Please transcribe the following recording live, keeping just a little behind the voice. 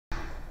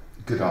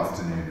Good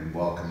afternoon and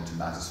welcome to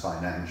Matters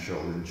Financial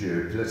and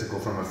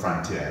Geopolitical from a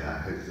Frontier. And I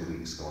hope the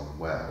week's gone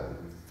well.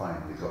 We've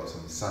finally got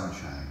some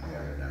sunshine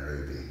here in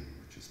Nairobi,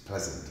 which is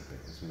pleasant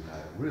because we've had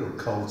a real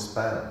cold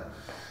spell.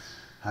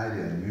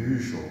 Highly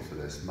unusual for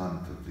this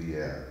month of the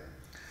year.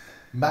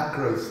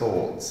 Macro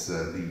thoughts,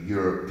 the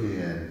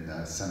European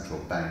Central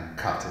Bank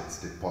cut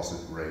its deposit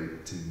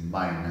rate to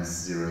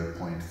minus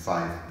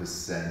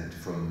 0.5%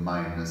 from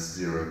minus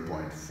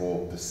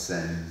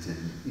 0.4%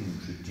 and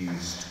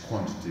introduced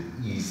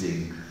quantitative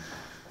easing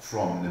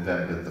from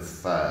November the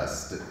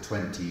 1st at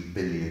 20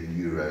 billion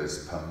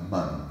euros per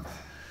month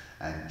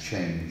and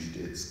changed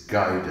its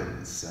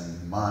guidance.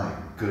 And my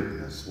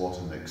goodness, what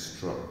an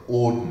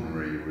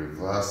extraordinary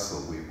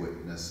reversal we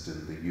witnessed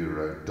in the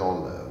euro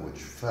dollar, which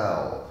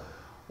fell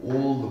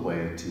all the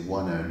way to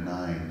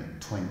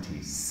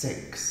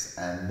 109.26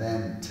 and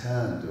then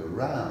turned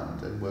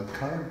around, and we're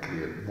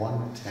currently at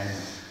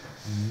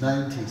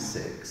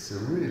 110.96, a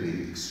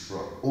really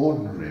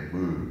extraordinary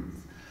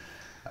move.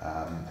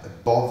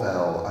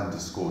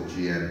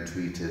 Bovel_GM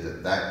tweeted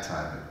at that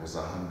time it was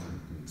a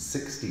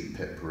 160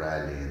 pip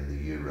rally in the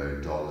euro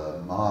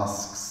dollar,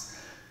 masks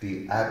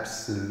the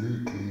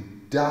absolutely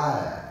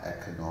dire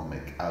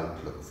economic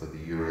outlook for the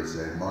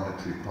Eurozone.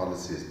 Monetary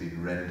policy has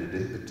been rendered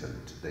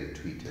impotent, they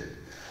tweeted,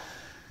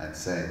 and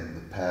saying that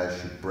the pair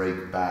should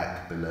break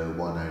back below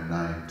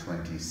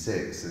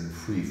 109.26 and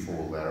free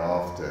fall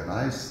thereafter. And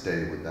I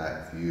stay with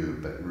that view,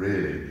 but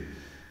really,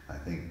 I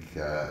think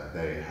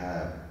they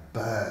have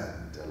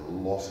burned a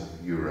lot of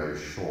euro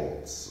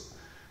shorts,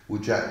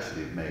 which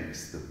actually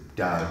makes the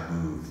down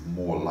move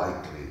more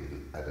likely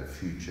at a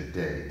future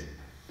date.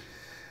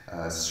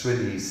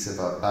 Srini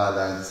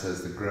Sivabalan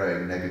says the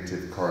growing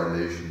negative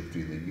correlation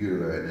between the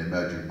euro and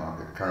emerging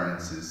market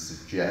currencies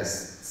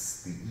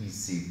suggests the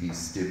ECB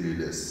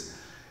stimulus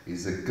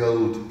is a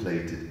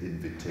gold-plated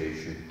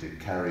invitation to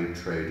carry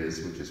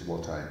traders, which is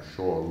what I'm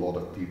sure a lot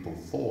of people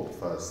thought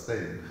first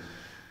thing,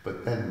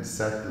 but then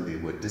certainly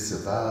were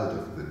disavowed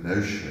of the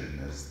notion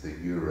as the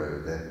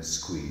euro then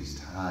squeezed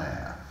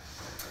higher.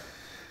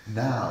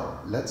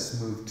 Now, let's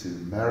move to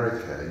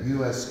America.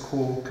 US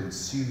core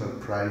consumer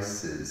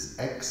prices,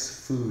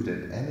 ex-food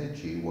and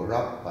energy, were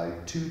up by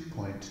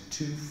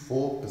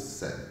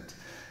 2.24%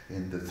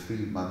 in the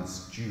 3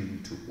 months June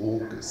to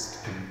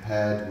August,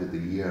 compared with a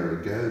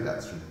year ago.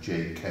 That's from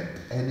J. Kemp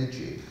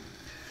Energy.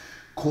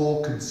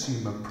 Core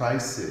consumer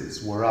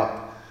prices were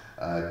up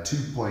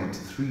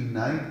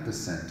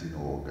 2.39% in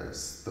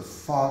August, the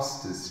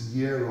fastest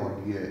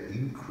year-on-year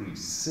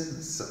increase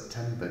since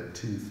September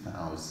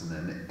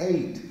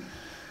 2008,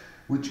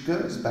 which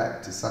goes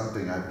back to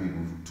something I've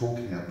been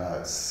talking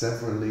about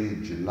severally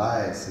in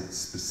July. I said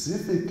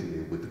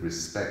specifically with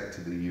respect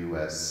to the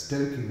US,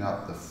 stoking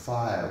up the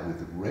fire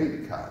with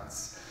rate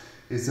cuts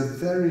is a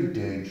very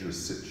dangerous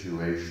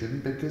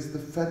situation because the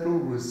Federal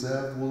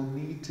Reserve will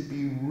need to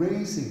be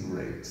raising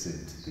rates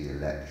into the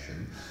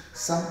election,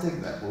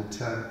 something that will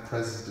turn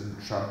President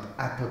Trump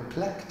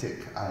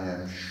apoplectic, I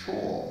am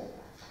sure.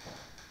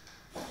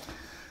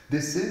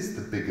 This is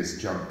the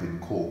biggest jump in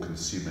core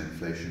consumer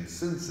inflation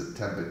since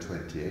September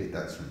 28,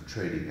 that's from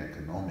Trading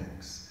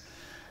Economics.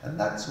 And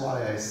that's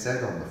why I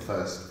said on the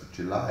 1st of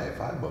July,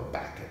 if I were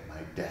back at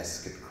my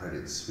desk at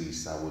Credit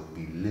Suisse, I would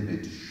be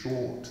limit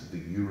short the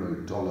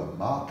euro-dollar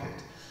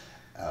market,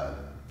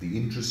 the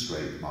interest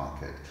rate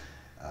market.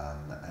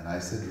 And I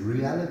said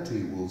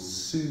reality will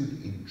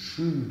soon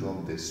intrude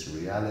on this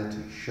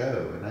reality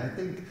show. And I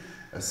think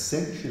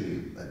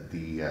essentially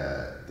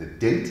the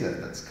data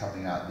that's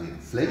coming out, the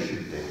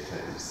inflation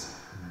data,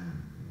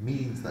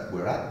 means that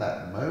we're at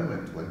that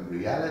moment when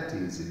reality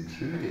is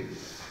intruding.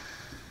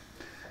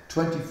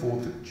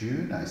 24th of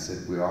June, I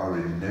said we are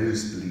in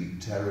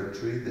nosebleed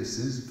territory. This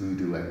is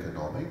voodoo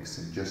economics,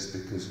 and just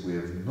because we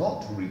have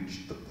not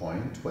reached the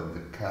point when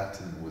the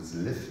curtain was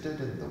lifted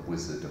in the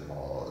Wizard of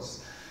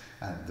Oz,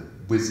 and the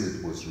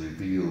wizard was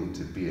revealed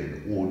to be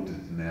an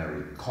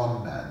ordinary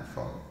conman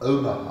from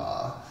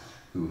Omaha,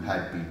 who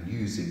had been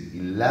using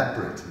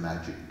elaborate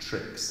magic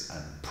tricks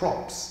and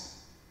props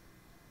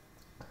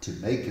to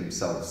make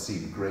himself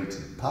seem great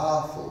and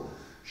powerful,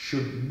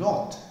 should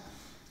not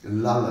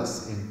lull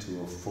us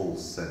into a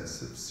false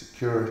sense of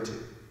security.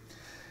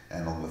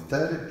 And on the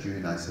 3rd of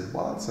June, I said,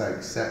 whilst I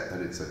accept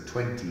that it's a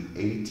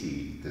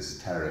 2080, this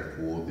tariff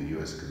war, the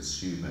US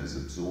consumers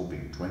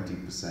absorbing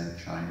 20%,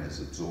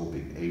 China's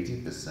absorbing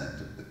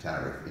 80% of the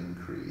tariff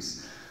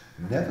increase,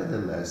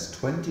 nevertheless,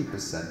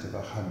 20% of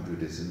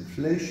 100 is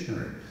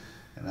inflationary.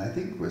 And I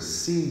think we're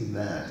seeing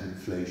that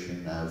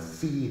inflation now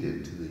feed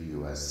into the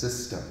US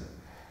system.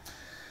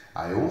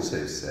 I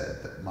also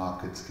said that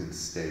markets can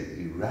stay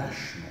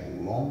irrational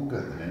longer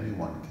than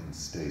anyone can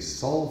stay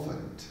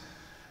solvent.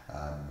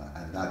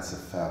 And that's a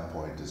fair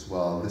point as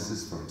well. This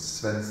is from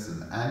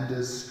Svensson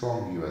Anders,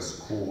 strong US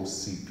core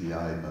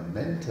CPI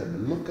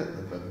momentum. Look at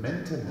the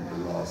momentum in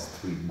the last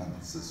 3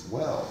 months as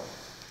well.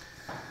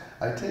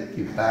 I take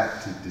you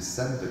back to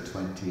December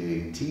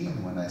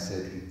 2018 when I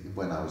said,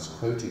 when I was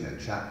quoting a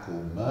chap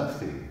called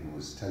Murphy who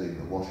was telling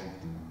the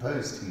Washington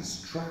Post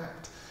he's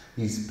trapped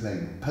He's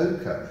playing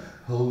poker,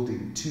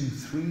 holding 2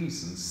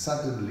 3s and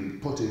suddenly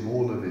putting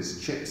all of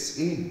his chips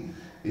in.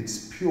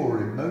 It's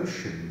pure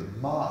emotion, the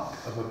mark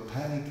of a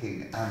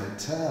panicking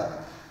amateur.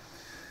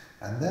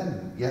 And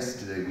then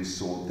yesterday we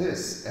saw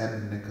this.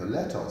 M.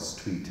 Nicoletos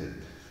tweeted,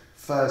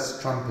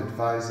 first Trump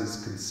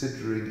advisors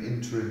considering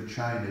interim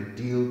China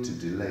deal to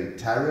delay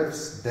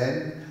tariffs,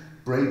 then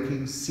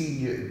breaking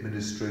senior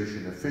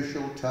administration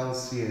official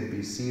tells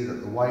CNBC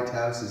that the White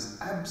House is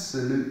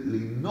absolutely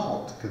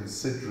not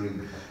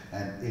considering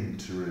an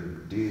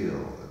interim deal.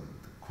 And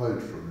the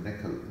quote from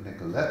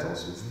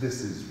Nicoletos was,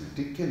 this is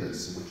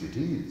ridiculous, which it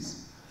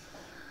is.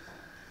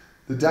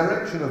 The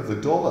direction of the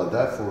dollar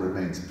therefore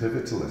remains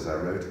pivotal, as I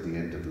wrote at the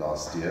end of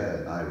last year,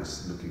 and I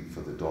was looking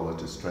for the dollar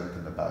to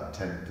strengthen about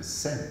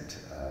 10%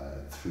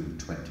 through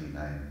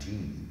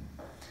 2019.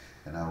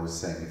 And I was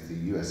saying if the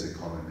US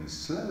economy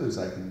slows,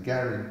 I can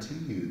guarantee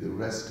you the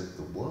rest of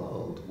the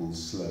world will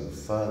slow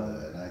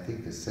further. And I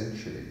think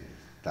essentially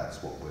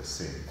that's what we're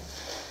seeing.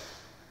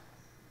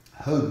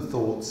 Home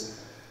thoughts.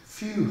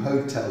 Few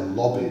hotel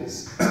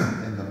lobbies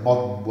in the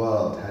modern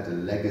world had a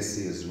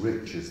legacy as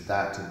rich as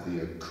that of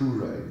the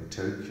Ukur in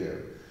Tokyo.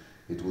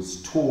 It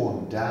was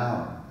torn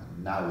down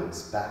and now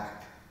it's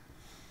back.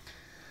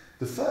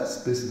 The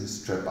first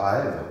business trip I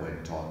ever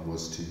went on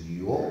was to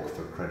New York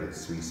for Credit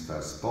Suisse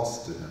First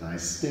Boston, and I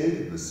stayed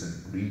in the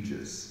St.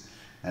 Regis.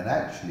 And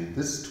actually,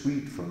 this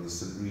tweet from the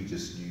St.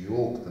 Regis, New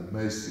York, the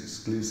most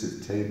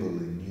exclusive table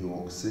in New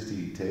York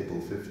City,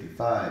 table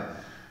 55,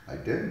 I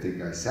don't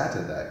think I sat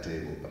at that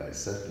table, but I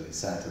certainly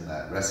sat in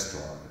that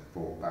restaurant. It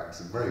brought back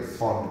some very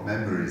fond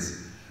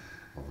memories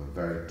of a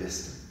very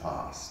distant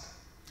past.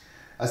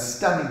 A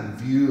stunning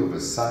view of a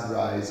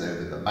sunrise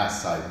over the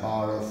Masai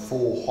Mara.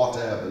 4 hot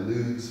air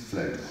balloons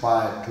float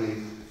quietly,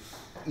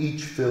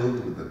 each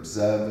filled with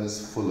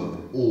observers full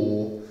of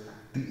awe.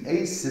 The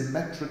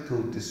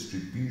asymmetrical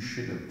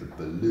distribution of the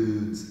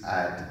balloons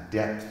add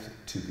depth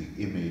to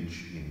the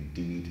image.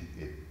 Indeed,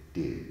 it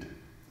did.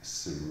 A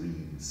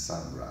serene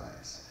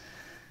sunrise.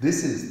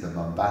 This is the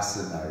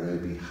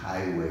Mombasa-Nairobi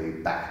highway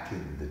back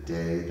in the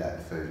day.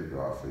 That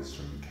photograph is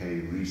from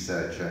K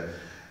Researcher.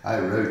 I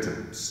wrote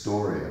a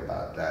story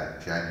about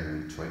that,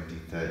 January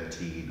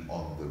 2013,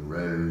 On the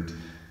Road,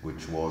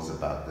 which was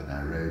about the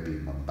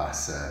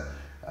Nairobi-Mombasa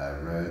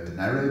road. The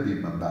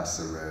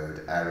Nairobi-Mombasa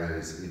road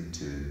arrows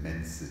into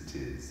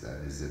immensities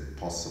and is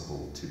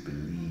impossible to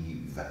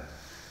believe.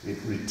 It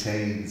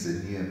retains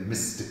a near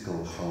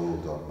mystical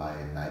hold on my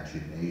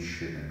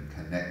imagination and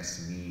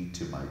connects me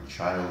to my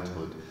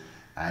childhood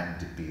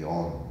and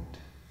beyond.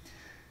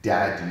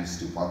 Dad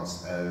used to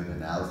once own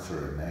an Alfa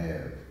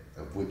Romeo,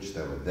 of which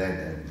there were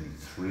then only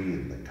 3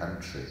 in the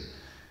country,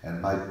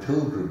 and my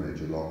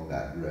pilgrimage along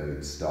that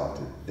road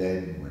started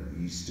then when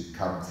we used to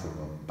come from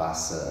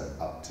Mombasa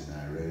up to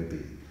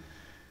Nairobi.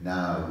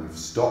 Now we've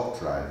stopped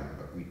driving,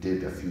 but we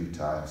did a few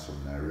times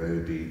from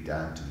Nairobi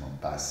down to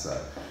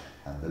Mombasa,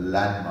 and the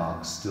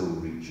landmarks still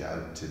reach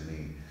out to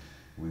me.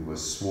 We were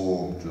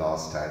swarmed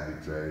last time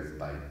we drove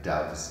by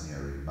doves near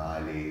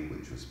Imali,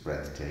 which was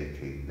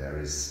breathtaking. There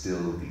is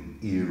still the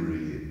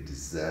eerie and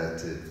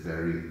deserted,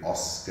 very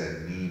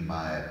Oscar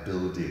Niemeyer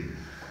building,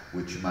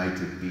 which might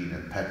have been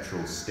a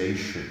petrol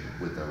station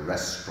with a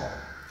restaurant.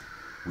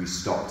 We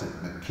stopped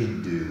at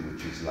Makindu,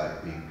 which is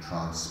like being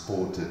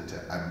transported to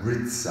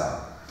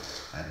Amritsar,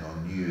 and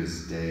on New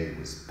Year's Day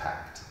was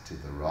packed to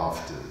the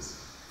rafters.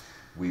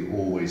 We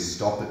always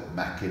stop at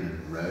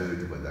Mackinnon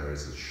Road, where there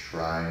is a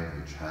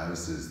shrine which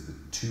houses the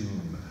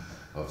tomb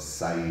of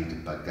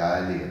Said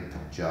Bagali, a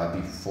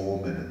Punjabi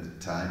foreman at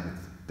the time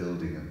of the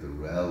building of the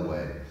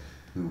railway,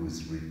 who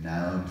was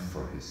renowned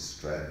for his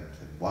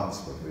strength. And once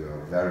when we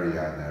were very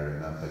young, I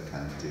remember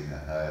counting a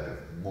herd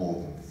of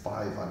more than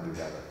 500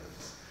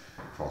 elephants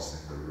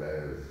crossing the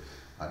road.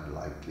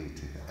 Unlikely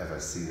to ever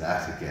see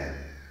that again.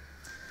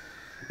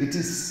 It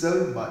is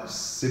so much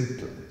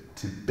simpler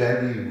to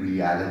bury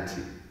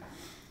reality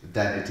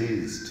than it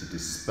is to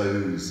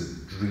dispose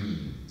of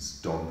dreams,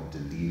 Don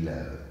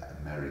DeLillo,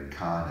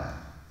 Americana.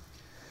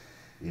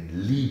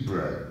 In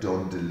Libra,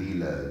 Don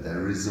DeLillo,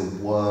 there is a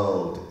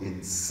world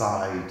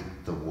inside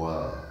the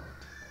world.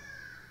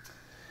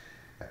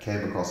 I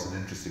came across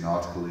an interesting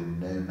article in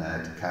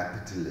Nomad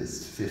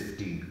Capitalist,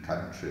 15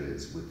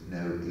 countries with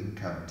no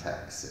income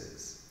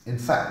taxes. In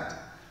fact,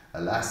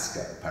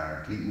 Alaska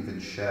apparently even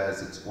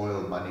shares its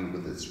oil money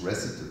with its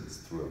residents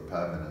through a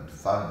permanent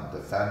fund.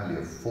 A family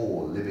of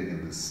 4 living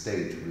in the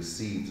state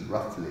receives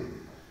roughly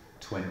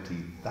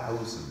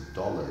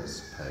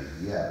 $20,000 per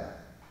year.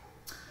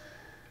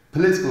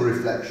 Political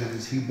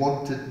reflections. He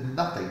wanted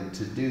nothing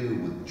to do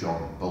with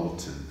John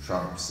Bolton,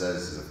 Trump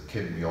says of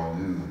Kim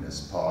Jong-un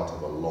as part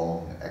of a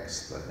long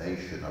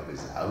explanation of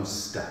his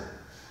ouster.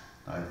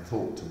 I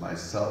thought to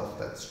myself,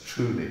 that's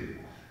truly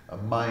a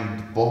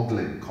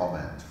mind-boggling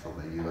comment from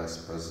a US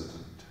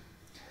president.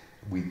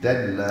 We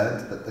then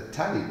learned that the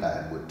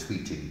Taliban were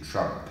tweeting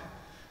Trump.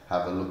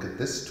 Have a look at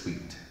this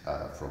tweet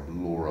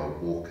from Laura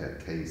Walker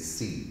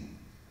KC.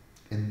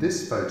 In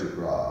this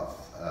photograph,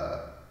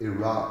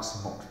 Iraq's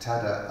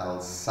Muqtada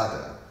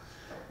al-Sadr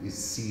is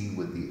seen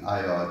with the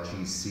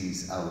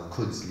IRGC's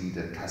Al-Quds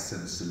leader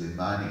Qasem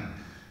Soleimani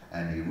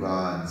and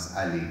Iran's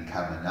Ali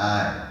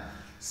Khamenei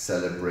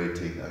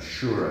celebrating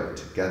Ashura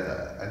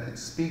together, and it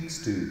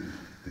speaks to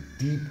the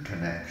deep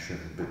connection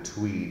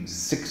between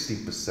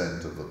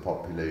 60% of the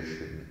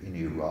population in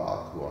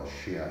Iraq who are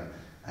Shia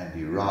and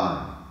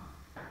Iran.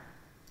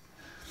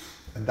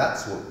 And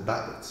that's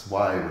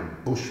why when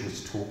Bush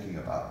was talking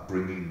about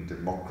bringing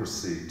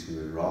democracy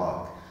to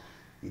Iraq,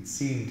 it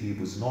seemed he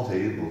was not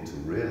able to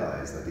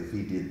realize that if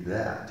he did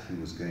that, he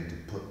was going to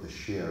put the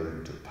Shia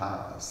into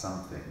power,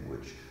 something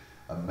which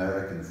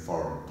American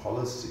foreign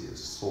policy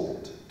has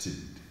sought to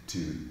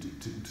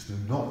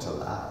not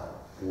allow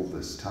all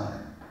this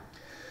time.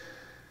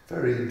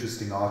 Very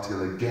interesting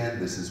article. Again,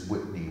 this is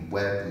Whitney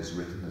Webb, who's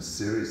written a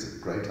series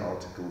of great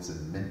articles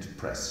in Mint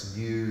Press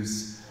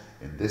News.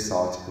 In this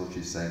article,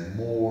 she's saying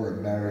more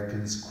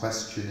Americans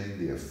questioning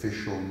the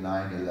official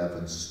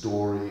 9/11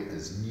 story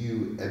as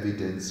new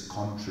evidence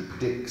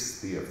contradicts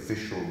the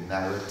official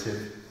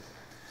narrative.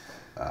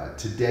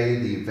 Today,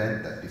 the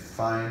event that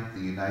defined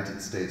the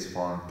United States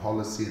foreign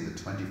policy in the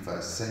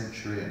 21st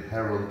century and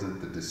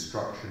heralded the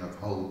destruction of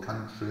whole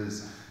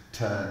countries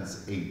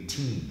turns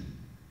 18.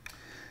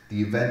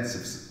 The events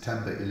of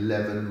September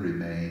 11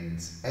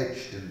 remains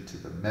etched into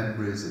the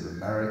memories of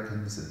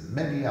Americans and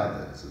many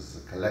others as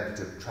a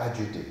collective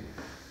tragedy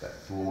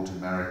that brought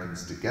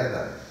Americans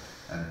together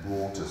and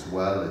brought as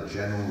well a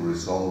general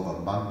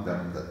resolve among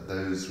them that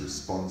those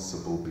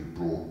responsible be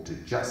brought to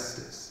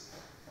justice.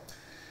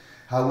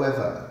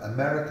 However,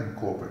 American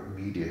corporate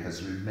media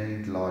has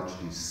remained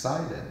largely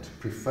silent,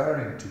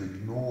 preferring to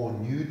ignore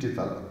new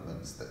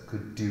developments that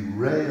could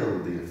derail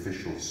the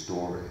official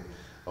story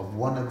of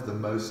one of the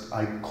most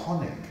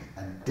iconic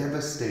and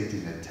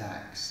devastating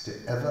attacks to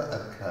ever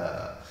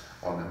occur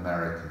on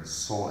American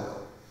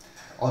soil.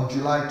 On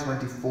July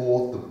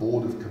 24th, the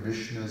Board of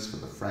Commissioners for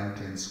the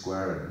Franklin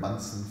Square and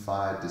Munson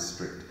Fire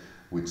District,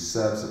 which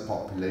serves a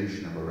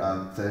population of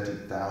around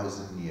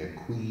 30,000 near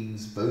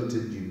Queens,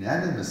 voted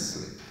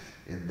unanimously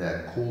in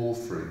their call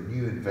for a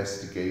new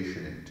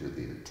investigation into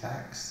the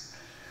attacks.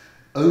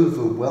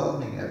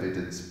 Overwhelming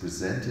evidence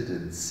presented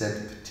in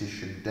said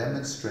petition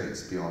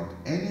demonstrates beyond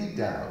any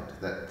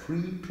doubt that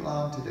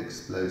pre-planted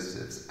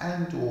explosives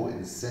and/or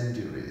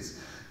incendiaries,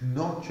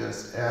 not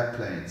just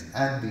airplanes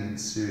and the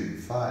ensuing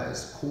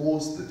fires,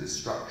 caused the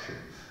destruction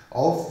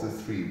of the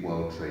 3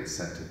 World Trade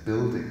Center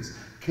buildings,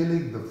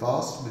 killing the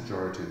vast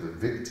majority of the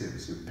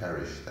victims who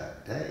perished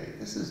that day.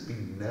 This has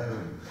been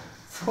known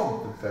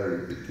from the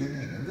very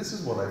beginning, and this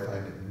is what I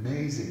find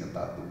amazing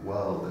about the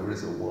world. There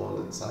is a world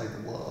inside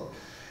the world,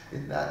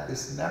 in that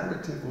this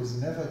narrative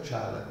was never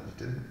challenged,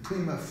 and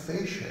prima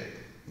facie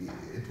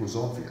it was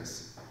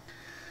obvious.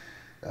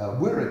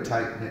 We're a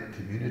tight-knit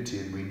community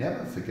and we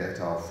never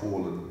forget our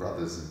fallen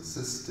brothers and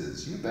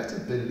sisters. You better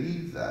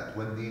believe that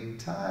when the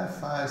entire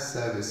fire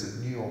service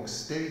of New York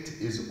State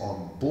is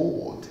on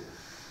board,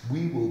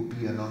 we will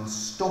be an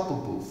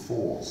unstoppable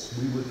force.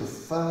 We were the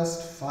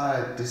first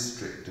fire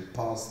district to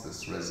pass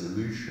this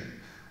resolution.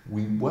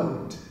 We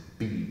won't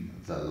be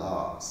the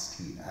last,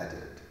 he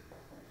added.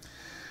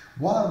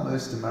 While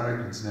most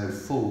Americans know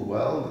full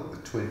well that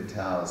the Twin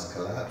Towers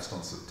collapsed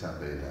on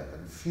September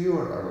 11,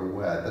 fewer are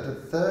aware that a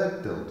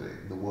third building,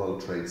 the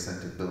World Trade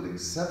Center Building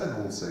 7,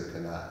 also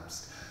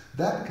collapsed.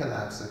 That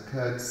collapse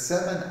occurred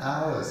 7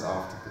 hours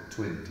after the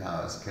Twin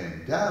Towers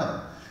came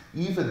down,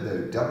 even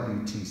though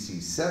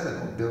WTC 7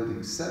 or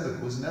Building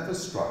 7 was never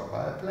struck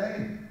by a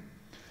plane.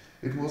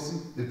 It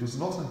was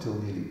not until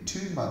nearly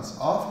 2 months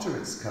after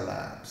its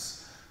collapse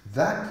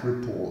that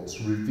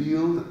reports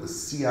revealed that the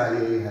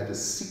CIA had a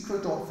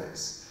secret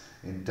office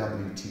in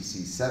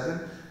WTC 7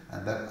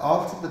 and that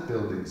after the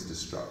building's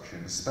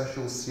destruction, a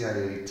special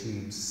CIA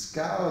team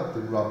scoured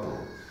the rubble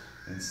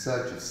in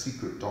search of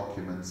secret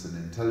documents and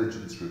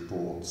intelligence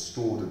reports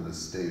stored in the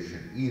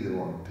station, either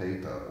on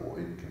paper or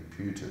in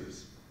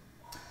computers.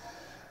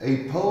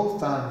 A poll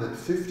found that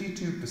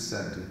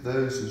 52% of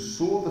those who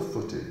saw the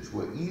footage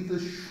were either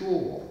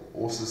sure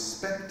or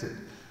suspected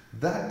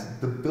that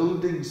the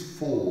building's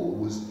fall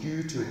was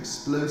due to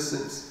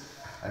explosives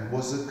and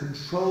was a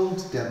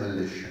controlled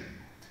demolition,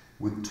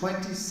 with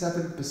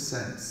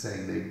 27%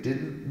 saying they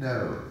didn't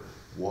know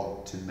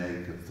what to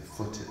make of the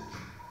footage.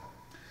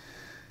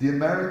 The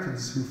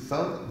Americans who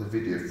felt that the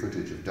video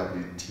footage of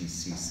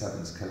WTC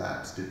 7's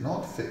collapse did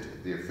not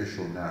fit the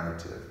official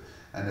narrative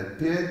and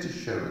appeared to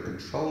show a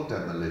controlled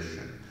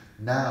demolition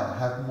now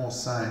have more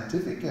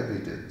scientific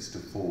evidence to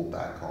fall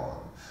back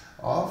on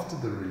after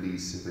the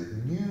release of a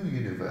new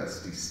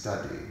university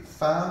study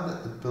found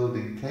that the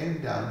building came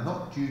down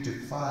not due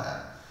to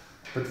fire,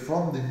 but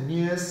from the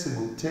near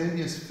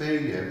simultaneous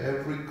failure of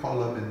every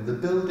column in the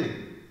building.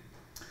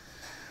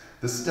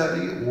 The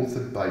study,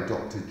 authored by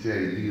Dr.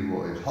 J.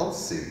 Leroy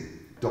Hulsey,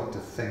 Dr.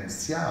 Feng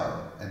Xiao,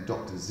 and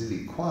Dr.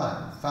 Zili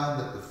Quan, found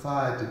that the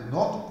fire did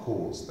not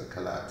cause the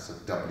collapse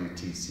of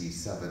WTC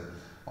 7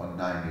 on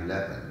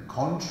 9/11,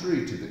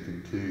 contrary to the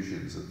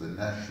conclusions of the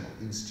National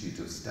Institute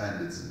of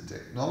Standards and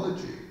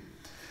Technology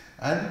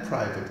and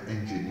private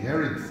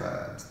engineering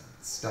firms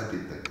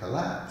studied the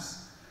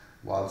collapse,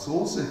 whilst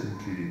also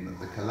concluding that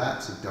the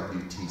collapse of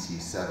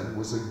WTC7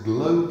 was a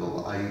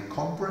global, i.e.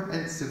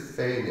 comprehensive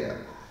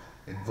failure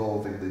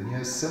involving the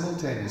near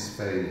simultaneous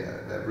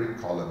failure of every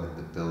column in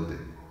the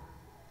building.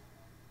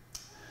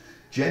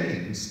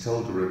 Jennings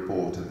told a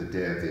reporter the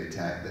day of the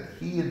attack that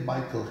he and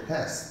Michael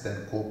Hess,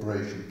 then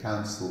Corporation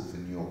Counsel for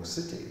New York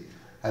City,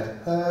 had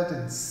heard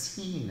and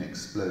seen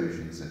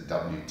explosions in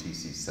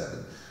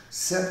WTC7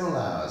 several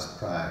hours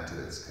prior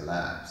to its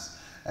collapse,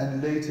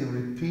 and later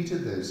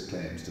repeated those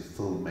claims to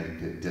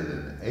filmmaker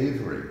Dylan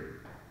Avery.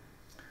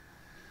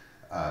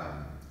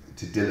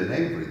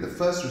 The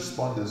first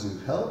responders who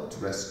helped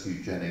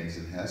rescue Jennings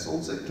and Hess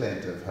also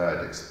claimed to have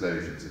heard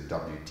explosions in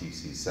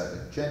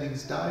WTC7.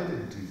 Jennings died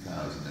in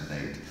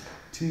 2008,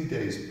 2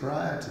 days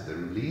prior to the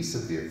release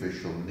of the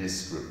official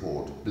NIST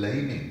report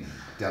blaming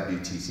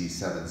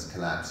WTC7's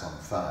collapse on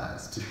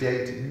fires. To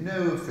date,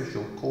 no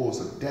official cause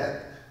of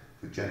death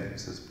for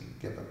Jennings has been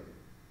given.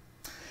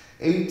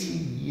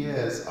 18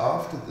 years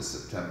after the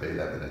September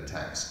 11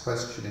 attacks,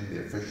 questioning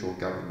the official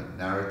government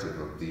narrative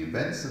of the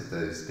events of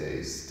those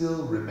days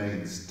still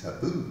remains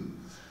taboo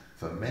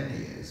for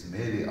many, as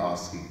merely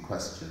asking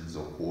questions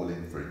or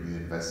calling for a new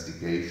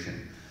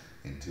investigation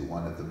into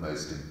one of the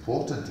most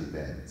important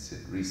events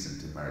in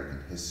recent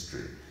American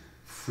history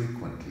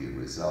frequently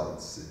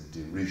results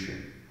in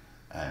derision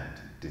and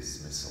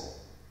dismissal.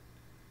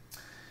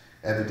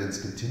 Evidence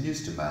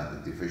continues to mount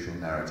that the official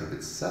narrative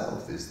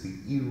itself is the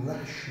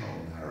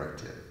irrational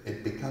narrative.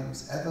 It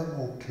becomes ever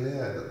more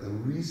clear that the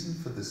reason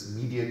for this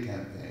media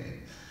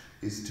campaign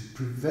is to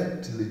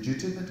prevent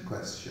legitimate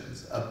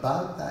questions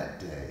about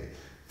that day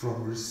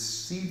from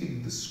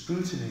receiving the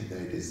scrutiny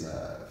they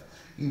deserve,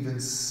 even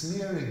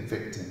smearing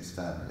victims'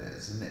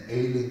 families and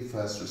ailing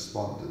first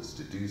responders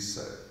to do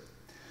so.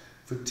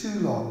 For too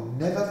long,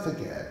 never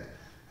forget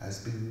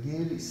has been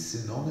nearly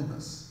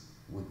synonymous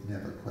with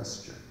never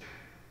question.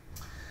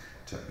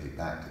 Took me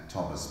back to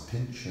Thomas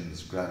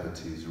Pynchon's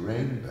Gravity's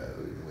Rainbow,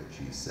 in which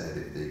he said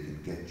if they can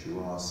get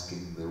you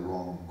asking the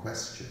wrong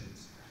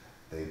questions,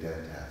 they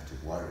don't have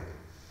to worry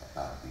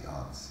about the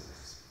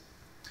answers.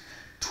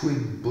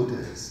 Twin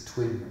Buddhas,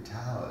 twin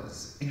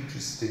towers,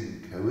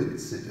 interesting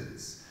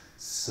coincidence.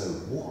 So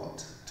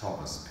what?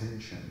 Thomas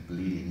Pynchon,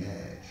 Bleeding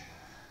Edge.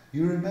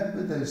 You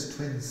remember those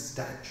twin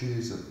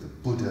statues of the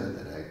Buddha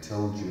that I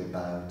told you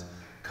about,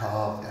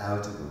 carved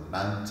out of a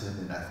mountain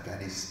in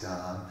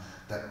Afghanistan,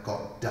 that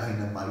got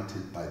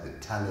dynamited by the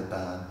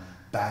Taliban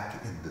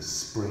back in the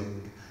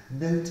spring?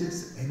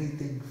 Notice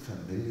anything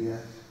familiar?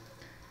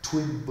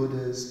 Twin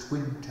Buddhas,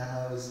 twin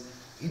towers,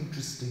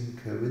 interesting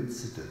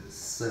coincidence.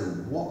 So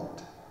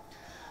what?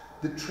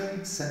 The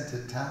Trade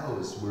Center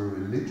towers were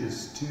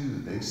religious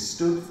too. They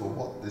stood for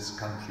what this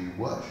country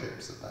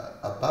worships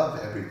above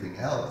everything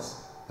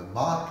else, the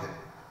market,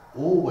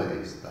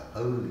 always the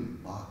holy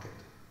market.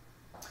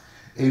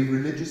 A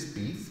religious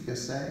beef, you're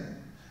saying?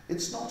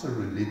 It's not a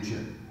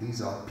religion.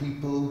 These are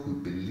people who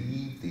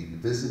believe the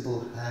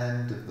invisible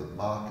hand of the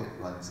market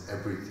runs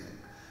everything.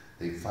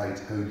 They fight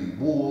holy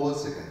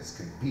wars against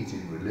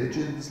competing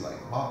religions like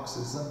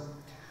Marxism,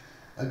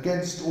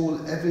 against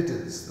all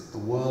evidence that the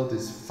world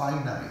is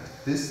finite.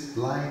 This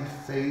blind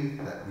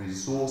faith that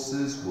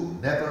resources will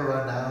never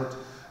run out,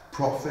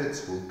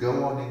 profits will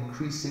go on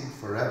increasing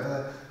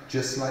forever,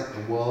 just like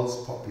the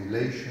world's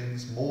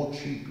populations, more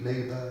cheap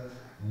labor,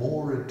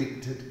 more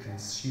addicted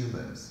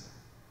consumers.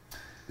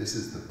 This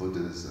is the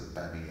Buddhas of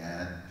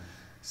Bamiyan,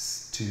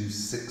 2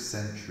 6th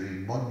century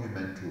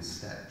monumental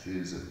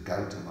statues of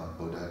Gautama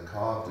Buddha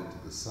carved into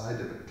the side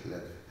of a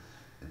cliff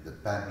in the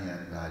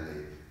Bamiyan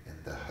Valley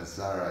in the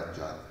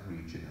Hazarajat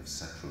region of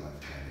central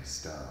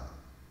Afghanistan.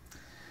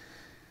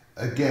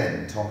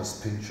 Again,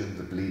 Thomas Pynchon,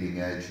 The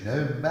Bleeding Edge,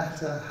 no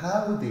matter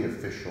how the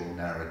official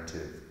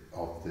narrative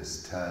of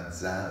this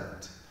turns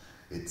out,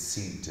 it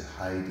seemed to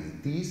Heidi,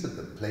 these are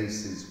the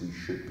places we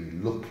should be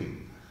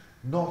looking,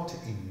 not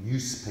in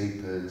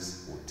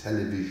newspapers or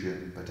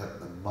television, but at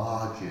the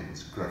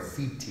margins,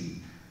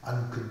 graffiti,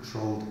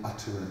 uncontrolled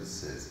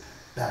utterances,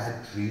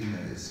 bad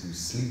dreamers who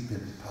sleep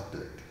in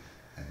public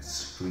and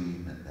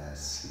scream in their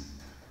sleep.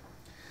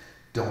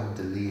 Don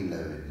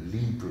DeLillo in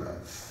Libra,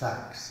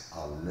 facts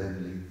are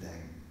lonely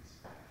things.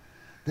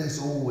 There's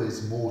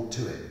always more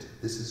to it.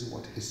 This is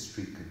what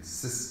history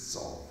consists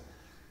of.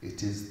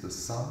 It is the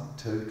sum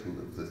total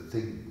of the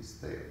things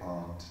they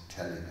aren't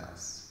telling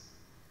us.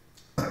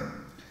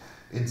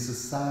 In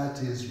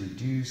societies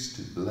reduced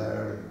to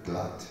blur and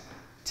glut,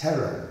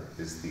 terror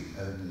is the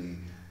only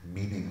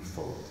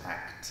meaningful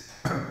act.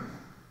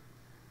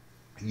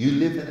 You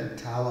live in a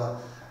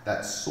tower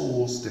that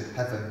soars to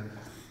heaven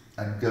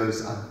and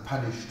goes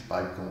unpunished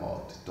by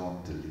God,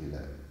 Don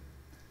DeLillo.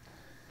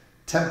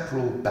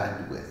 Temporal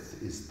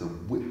bandwidth is the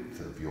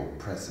width of your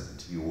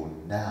present, your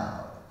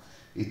now.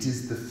 It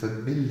is the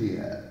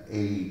familiar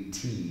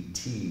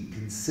ATT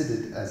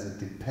considered as a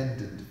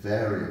dependent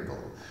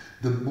variable.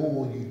 The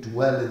more you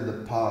dwell in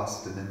the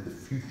past and in the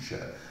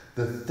future,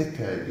 the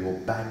thicker your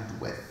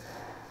bandwidth,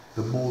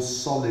 the more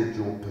solid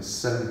your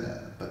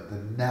persona, but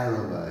the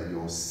narrower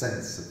your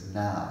sense of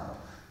now,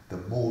 the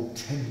more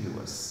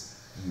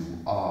tenuous you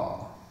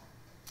are.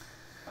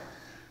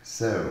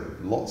 So,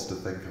 lots to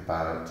think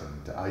about,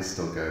 and I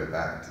still go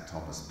back to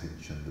Thomas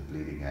Pynchon, The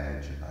Bleeding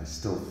Edge, and I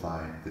still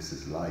find this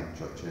is like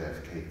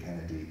JFK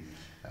Kennedy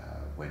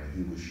when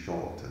he was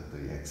shot,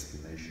 and the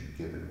explanation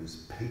given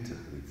was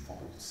patently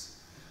false.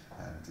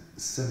 And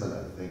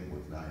similar thing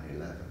with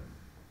 9/11.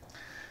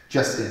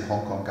 Just in,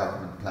 Hong Kong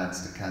government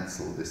plans to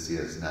cancel this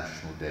year's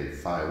National Day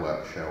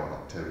fireworks show on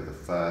October the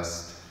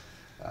 1st.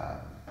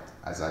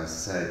 As I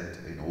said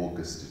in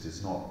August, it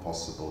is not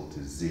possible to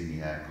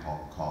Xinjiang,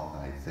 Hong Kong,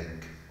 I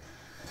think.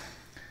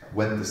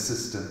 When the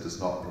system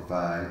does not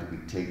provide, we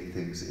take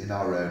things in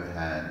our own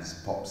hands.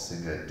 Pop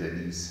singer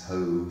Denise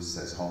Ho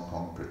says Hong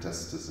Kong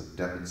protesters have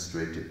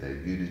demonstrated their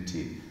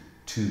unity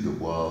to the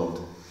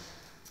world.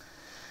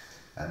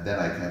 And then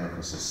I came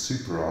across a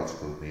super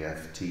article in the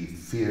FT,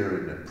 Fear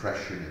and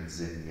Oppression in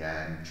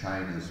Xinjiang,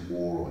 China's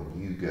war on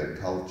Uyghur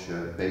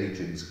culture,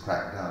 Beijing's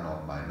crackdown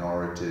on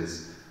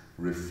minorities,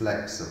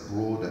 reflects a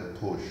broader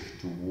push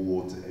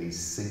towards a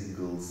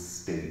single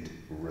state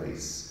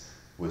race.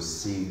 We're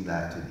seeing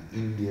that in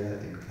India,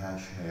 in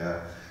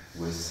Kashmir,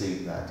 we're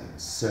seeing that in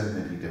so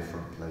many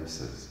different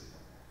places.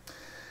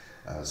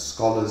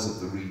 Scholars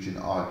of the region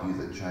argue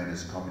that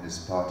China's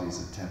Communist Party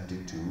is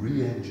attempting to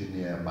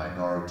re-engineer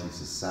minority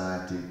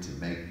society to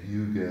make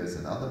Uyghurs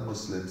and other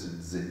Muslims in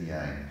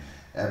Xinjiang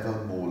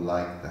ever more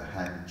like the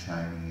Han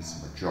Chinese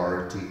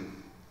majority.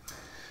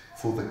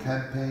 For the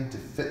campaign to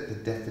fit the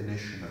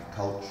definition of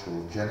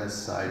cultural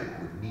genocide, it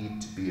would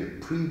need to be a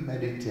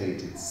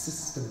premeditated,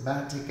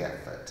 systematic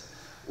effort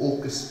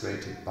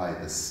orchestrated by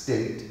the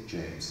state.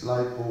 James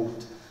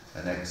Leibold,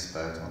 an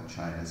expert on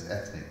China's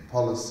ethnic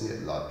policy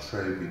at La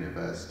Trobe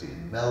University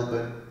in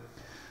Melbourne.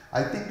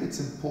 I think it's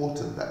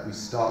important that we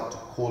start to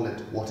call it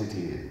what it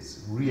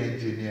is.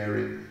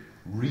 Re-engineering,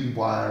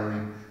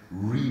 rewiring,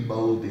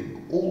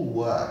 remoulding, all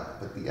work,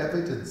 but the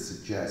evidence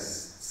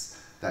suggests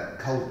that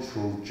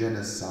cultural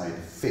genocide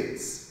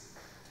fits.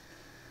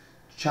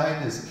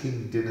 China's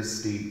Qing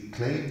dynasty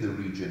claimed the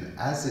region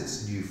as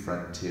its new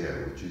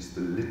frontier, which is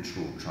the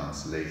literal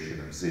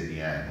translation of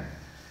Xinjiang,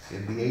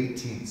 in the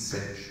 18th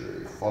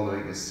century,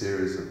 following a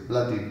series of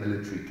bloody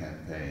military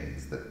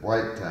campaigns that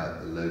wiped out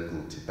the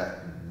local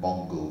Tibetan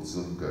Mongol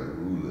Zunga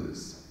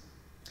rulers.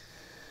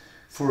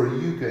 For a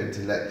Uyghur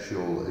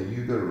intellectual, a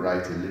Uyghur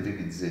writer living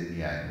in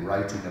Xinjiang,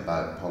 writing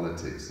about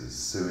politics is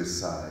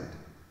suicide.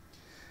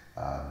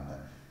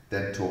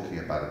 Then talking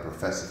about a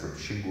professor from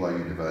Tsinghua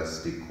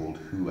University called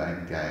Hu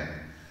Angang,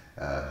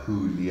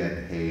 Hu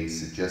Lianhe,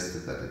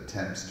 suggested that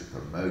attempts to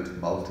promote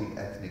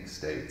multi-ethnic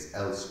states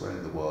elsewhere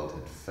in the world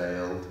had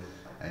failed,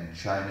 and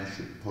China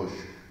should push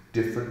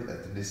different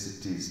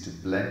ethnicities to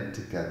blend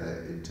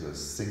together into a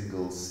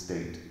single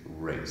state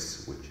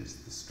race, which is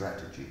the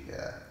strategy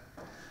here.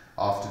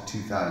 After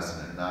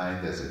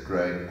 2009, there's a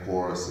growing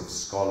chorus of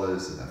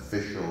scholars and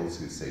officials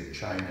who say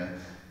China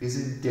is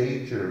in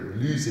danger of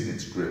losing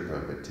its grip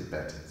over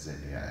Tibet and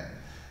Xinjiang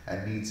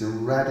and needs a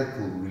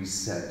radical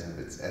reset of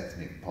its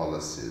ethnic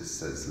policies,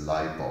 says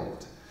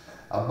Leibold.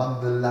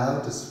 Among the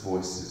loudest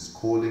voices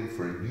calling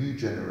for a new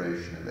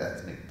generation of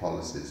ethnic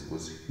policies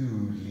was Hu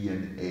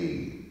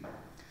Lianhe.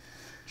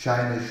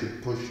 China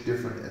should push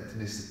different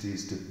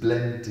ethnicities to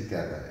blend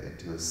together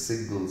into a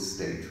single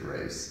state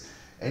race.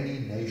 Any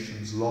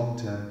nation's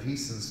long-term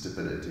peace and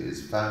stability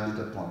is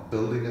founded upon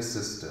building a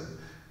system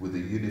with a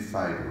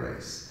unified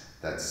race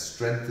that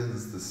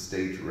strengthens the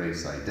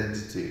state-race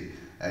identity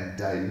and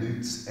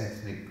dilutes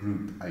ethnic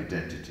group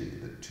identity,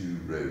 the two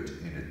wrote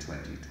in a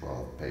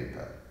 2012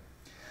 paper.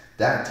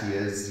 That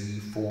year, Xi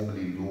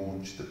formally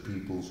launched the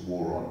People's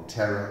War on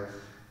Terror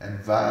and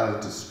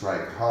vowed to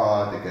strike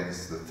hard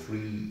against the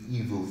three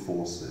evil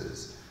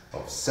forces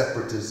of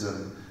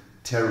separatism,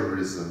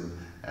 terrorism,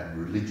 and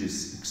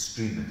religious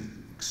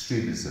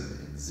extremism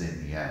in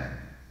Xinjiang.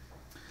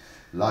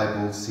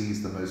 Leibold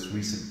sees the most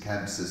recent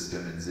camp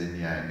system in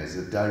Xinjiang as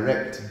a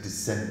direct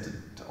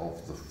descendant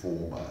of the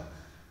former.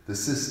 The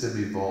system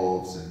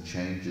evolves and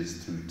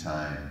changes through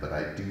time, but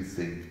I do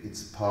think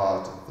it's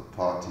part of the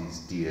party's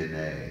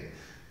DNA,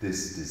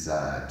 this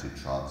desire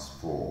to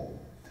transform.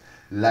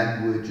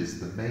 Language is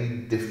the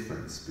main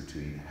difference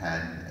between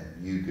Han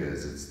and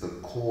Uyghurs. It's the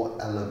core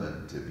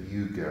element of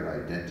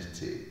Uyghur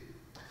identity.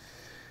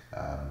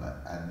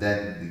 And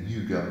then the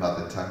Uyghur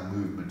mother tongue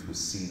movement was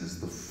seen as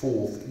the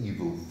fourth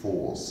evil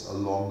force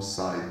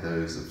alongside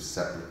those of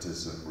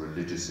separatism,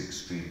 religious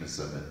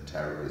extremism and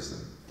terrorism.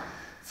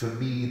 For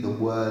me, the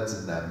words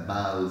in their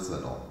mouths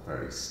are not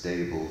very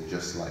stable,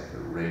 just like a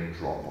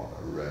raindrop on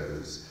a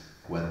rose.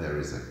 When there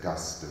is a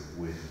gust of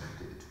wind,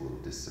 it will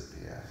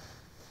disappear.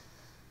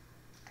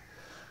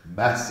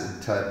 Mass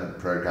internment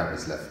program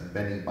has left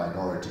many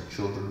minority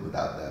children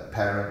without their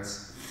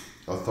parents.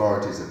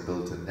 Authorities have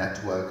built a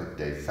network of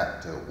de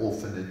facto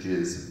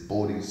orphanages and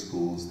boarding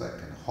schools that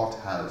can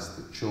hothouse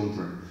the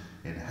children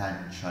in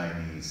Han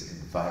Chinese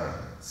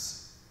environments.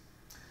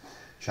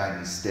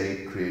 Chinese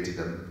state created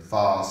a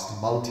vast,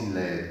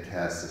 multi-layered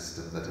care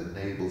system that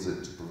enables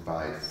it to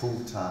provide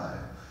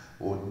full-time,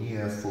 or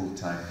near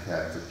full-time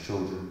care for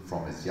children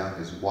from as young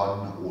as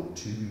 1 or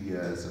 2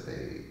 years of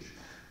age.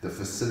 The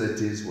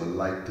facilities were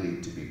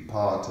likely to be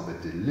part of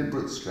a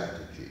deliberate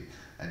strategy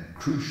and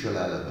crucial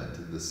element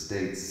in the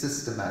state's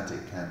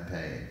systematic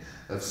campaign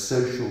of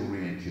social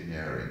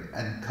re-engineering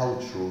and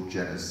cultural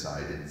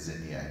genocide in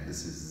Xinjiang.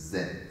 This is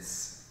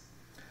Zens.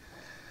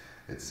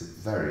 It's a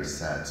very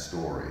sad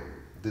story.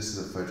 This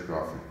is a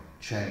photograph of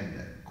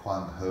Chen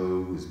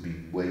Quanguo, who's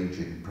been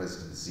waging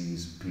President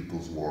Xi's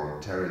People's War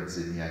on Terror in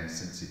Xinjiang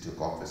since he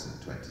took office in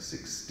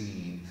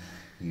 2016.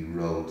 He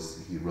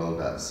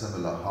rolled out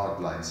similar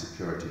hardline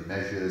security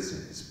measures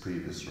in his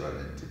previous role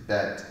in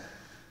Tibet.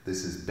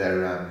 This is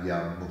Behram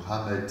Young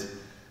Muhammad,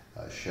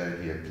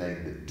 shown here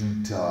playing the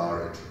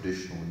dutar, a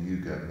traditional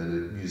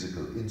Uyghur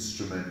musical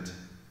instrument.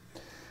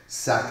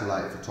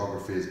 Satellite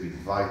photography has been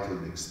vital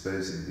in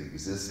exposing the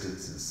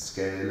existence and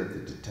scale of the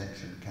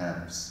detention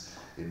camps.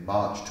 In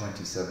March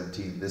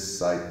 2017, this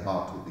site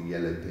marked with the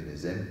yellow pin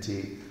is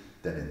empty.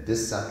 Then in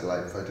this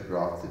satellite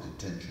photograph, the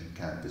detention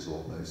camp is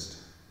almost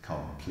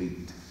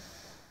complete.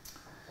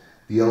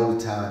 The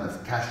old town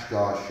of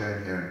Kashgar,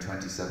 shown here in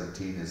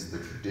 2017, is the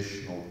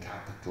traditional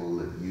capital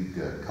of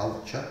Uyghur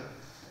culture.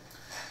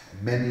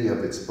 Many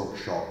of its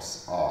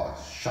bookshops are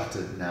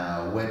shuttered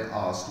now. When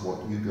asked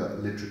what Uyghur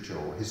literature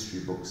or history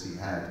books he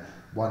had,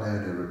 one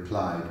owner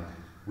replied,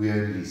 "We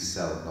only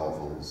sell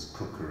novels,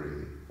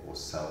 cookery, or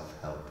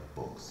self-help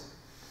books."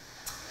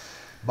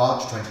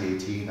 March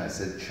 2018, I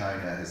said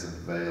China has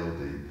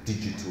unveiled a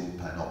digital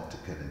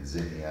panopticon in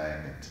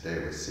Xinjiang, and today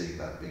we're seeing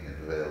that being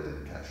unveiled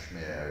in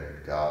Kashmir,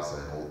 in Gaza,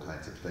 and all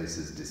kinds of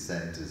places.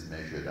 Dissent is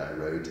measured, I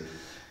wrote,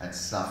 and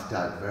snuffed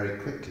out very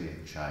quickly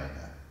in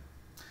China.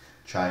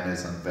 China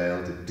has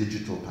unveiled a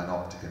digital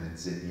panopticon in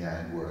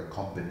Xinjiang where a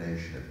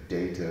combination of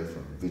data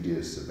from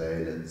video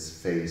surveillance,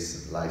 face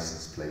and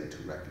license plate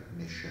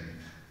recognition,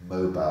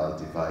 mobile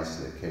device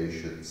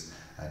locations,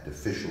 and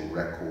official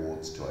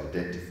records to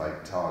identify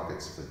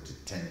targets for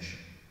detention.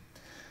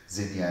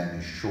 Xinjiang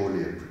is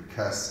surely a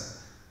precursor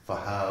for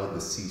how the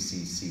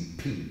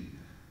CCCP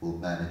will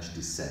manage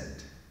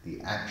dissent. The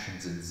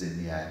actions in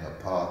Xinjiang are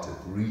part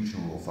of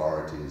regional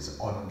authorities'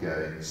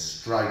 ongoing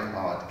strike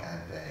hard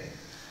campaign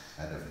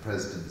and of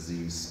President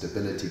Xi's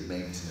stability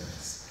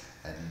maintenance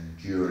and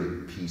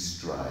enduring peace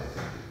drive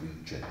in the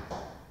region.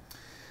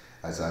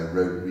 As I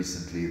wrote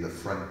recently, the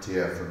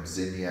frontier from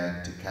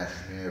Xinjiang to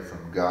Kashmir,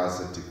 from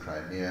Gaza to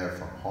Crimea,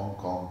 from Hong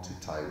Kong to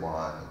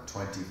Taiwan, are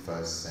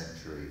 21st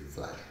century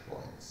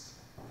flashpoints.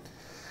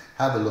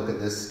 Have a look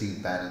at this,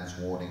 Steve Bannon's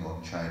warning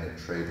on China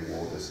trade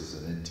war. This is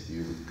an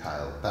interview with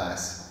Kyle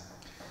Bass.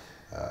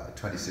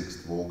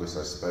 26th of August,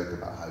 I spoke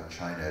about how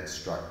China had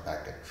struck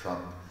back at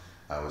Trump.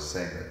 I was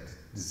saying that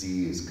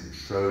Xi is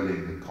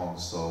controlling the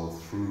console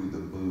through the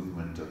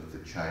movement of the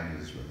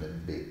Chinese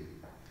renminbi.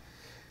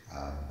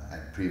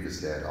 And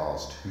previously I'd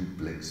asked who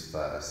blinks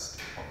first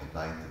on the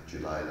 9th of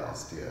July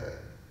last year.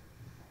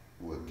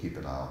 We'll keep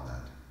an eye on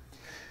that.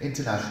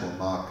 International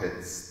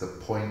markets, the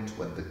point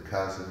when the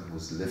curtain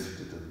was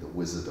lifted in The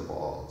Wizard of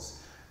Oz,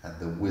 and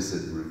the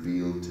wizard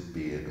revealed to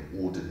be an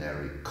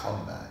ordinary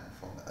conman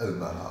from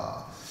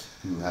Omaha,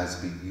 who has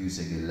been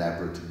using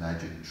elaborate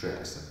magic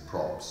tricks and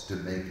props to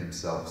make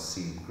himself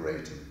seem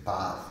great and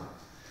powerful.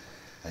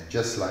 And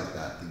just like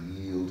that, the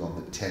yield on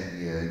the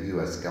 10-year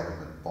US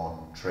government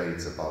bond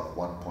trades above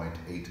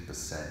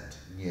 1.8%,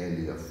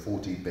 nearly a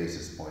 40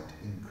 basis point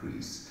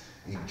increase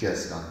in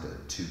just under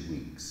 2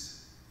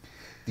 weeks.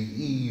 The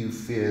EU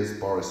fears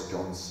Boris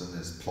Johnson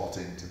is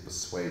plotting to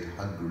persuade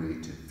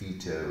Hungary to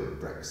veto a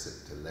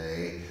Brexit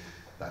delay.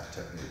 That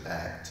took me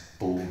back to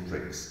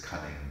Baldrick's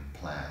cunning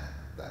plan.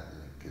 That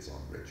link is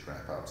on Rich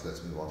Wrap-Ups.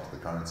 Let's move on to the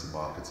currency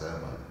markets. Oh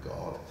my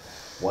God.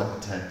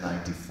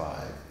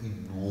 110.95,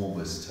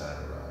 enormous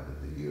turnaround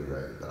in the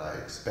euro, but I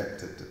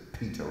expect it to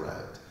peter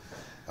out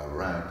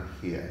around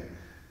here.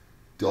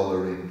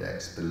 Dollar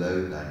index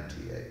below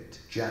 98,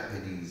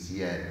 Japanese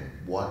yen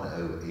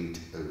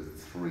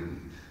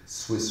 108.03,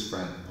 Swiss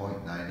franc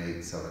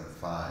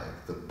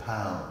 0.9875, the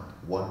pound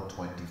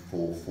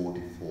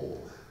 124.44,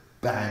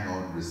 bang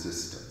on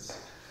resistance.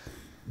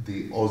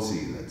 The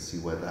Aussie, let's see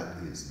where that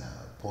is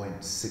now,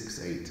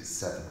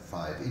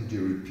 0.6875, India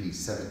rupee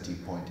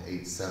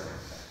 70.87.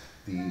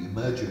 The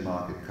emerging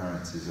market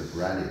currencies have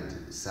rallied.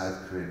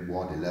 South Korean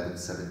won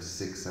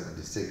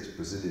 1176.76,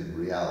 Brazilian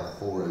real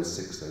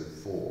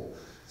 406.04,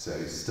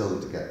 so still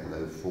to get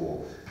below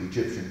 4.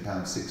 Egyptian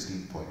pound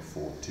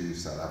 16.42,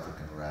 South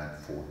African rand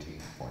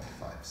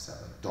 14.57.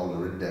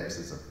 Dollar index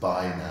is a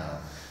buy now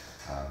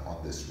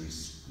on this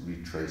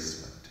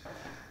retracement.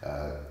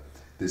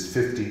 There's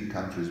 15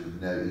 countries with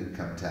no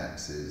income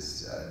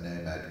taxes,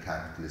 nomad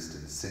capitalist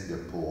in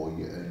Singapore,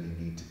 you only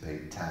need to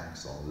pay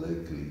tax on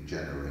locally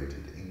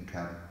generated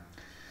income.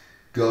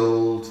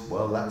 Gold,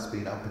 well, that's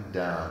been up and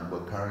down.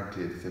 We're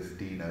currently at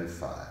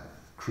 15.05.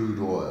 Crude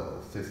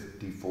oil,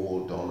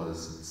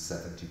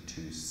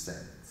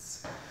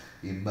 $54.72.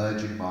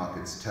 Emerging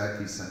markets,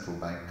 Turkey's central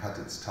bank cut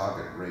its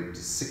target rate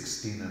to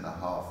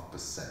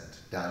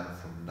 16.5%, down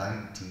from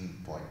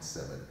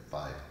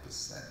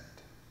 19.75%.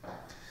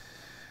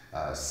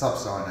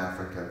 Sub-Saharan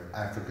Africa,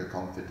 Africa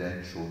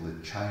Confidential, the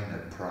China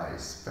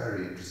Price,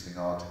 very interesting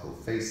article,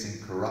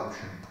 facing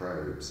corruption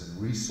probes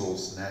and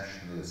resource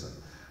nationalism.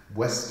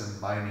 Western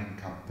mining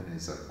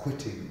companies are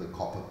quitting the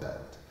copper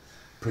belt,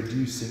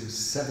 producing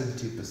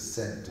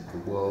 70% of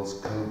the world's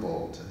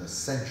cobalt, an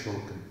essential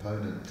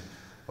component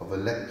of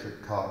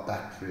electric car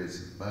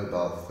batteries and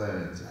mobile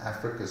phones.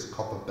 Africa's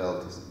copper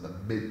belt is in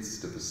the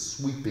midst of a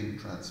sweeping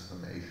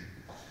transformation,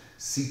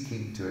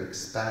 seeking to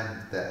expand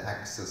their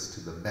access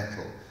to the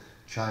metal.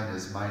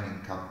 China's mining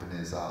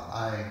companies are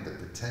eyeing the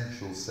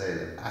potential sale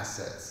of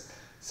assets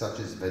such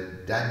as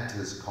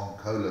Vedanta's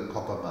Konkola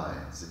copper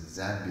mines in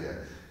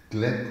Zambia,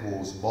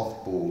 Glencore's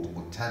mothballed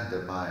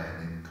Mutanda mine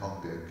in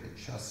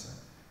Congo-Kinshasa.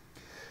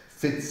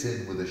 Fits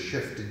in with a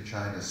shift in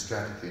China's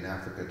strategy in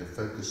Africa to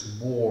focus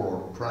more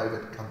on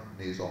private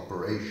companies'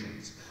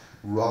 operations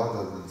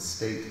rather than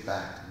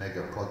state-backed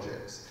mega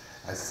projects,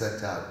 as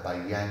set out by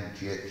Yang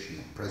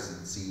Jiechi,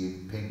 President Xi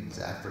Jinping's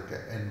Africa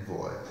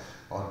envoy,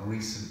 on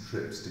recent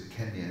trips to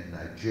Kenya and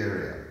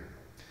Nigeria.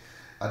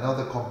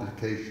 Another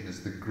complication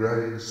is the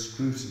growing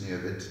scrutiny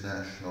of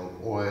international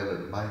oil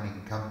and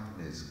mining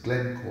companies.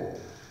 Glencore,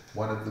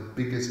 one of the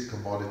biggest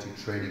commodity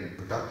trading and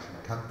production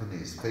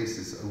companies,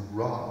 faces a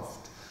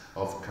raft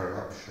of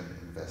corruption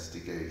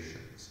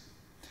investigations.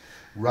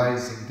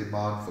 Rising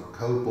demand for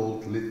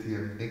cobalt,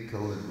 lithium,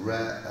 nickel and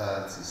rare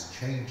earths is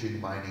changing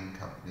mining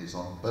companies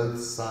on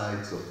both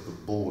sides of the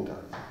border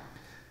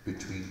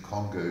between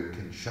Congo,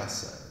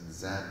 Kinshasa and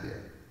Zambia.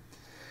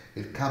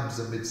 It comes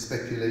amid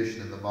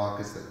speculation in the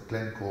markets that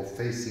Glencore,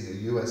 facing a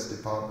US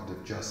Department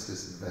of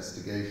Justice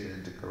investigation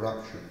into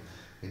corruption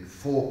in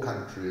 4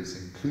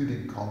 countries,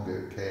 including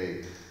Congo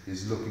K,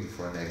 is looking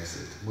for an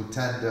exit.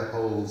 Mutanda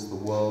holds the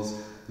world's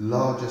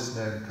largest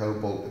known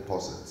cobalt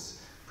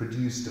deposits,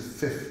 produced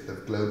 1/5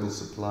 of global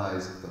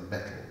supplies of the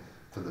metal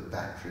for the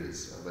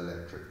batteries of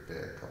electric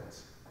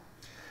vehicles.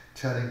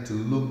 Turning to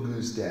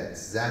Lungu's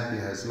debts, Zambia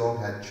has long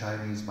had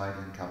Chinese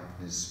mining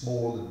companies,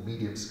 small and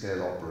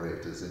medium-scale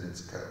operators in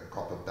its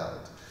copper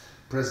belt.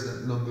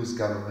 President Lungu's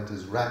government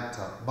has racked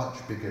up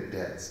much bigger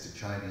debts to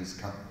Chinese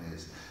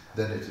companies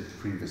than it had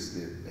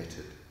previously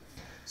admitted.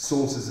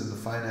 Sources in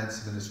the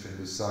finance ministry in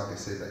Lusaka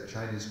say that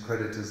Chinese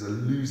creditors are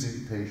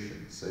losing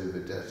patience over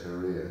debt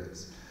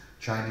arrears.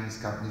 Chinese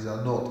companies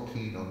are not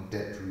keen on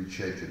debt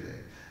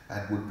rescheduling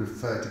and would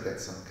prefer to get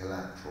some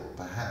collateral,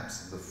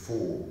 perhaps in the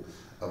form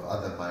of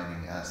other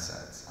mining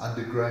assets.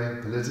 Under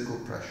growing political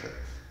pressure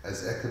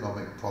as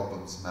economic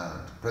problems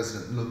mount,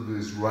 President Lungu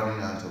is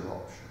running out of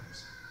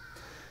options.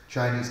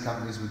 Chinese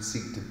companies would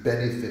seek to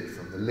benefit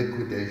from the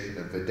liquidation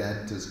of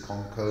Vedanta's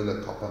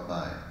Konkola copper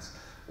mines,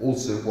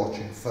 also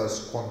watching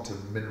First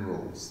Quantum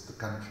Minerals, the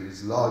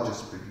country's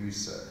largest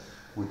producer,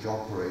 which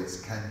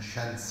operates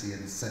Kanshansi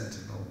and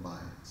Sentinel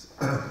mines.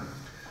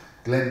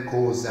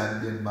 Glencore's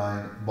Zambian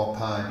mine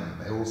Mopani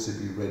may also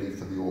be ready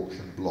for the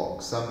auction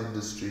block. Some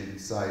industry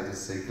insiders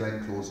say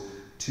Glencore's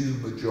 2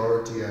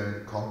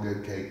 majority-owned Congo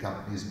K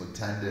companies,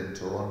 Mutanda and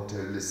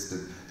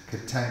Toronto-listed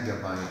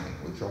Katanga Mining,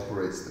 which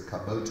operates the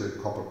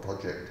Kamoto copper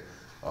project,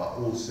 are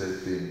also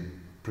being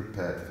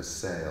prepared for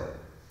sale.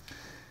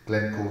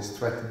 Glencore's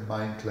threatened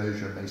mine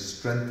closure may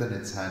strengthen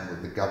its hand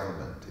with the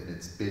government in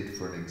its bid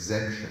for an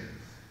exemption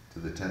to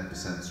the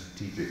 10%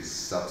 strategic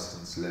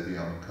substance levy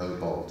on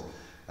cobalt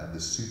and the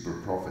super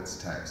profits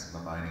tax in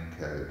the mining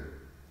code.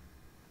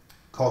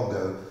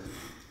 Congo,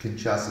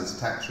 Kinshasa's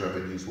tax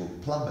revenues will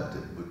plummet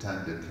if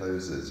Mutanda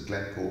closes.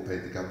 Glencore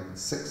paid the government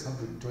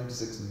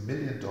 $626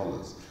 million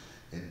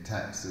in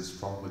taxes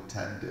from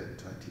Mutanda in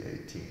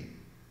 2018.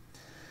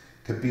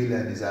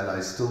 Kabila and his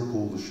allies still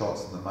call the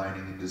shots in the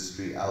mining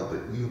industry.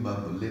 Albert Yuma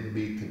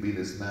Mulimbi,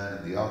 Kabila's man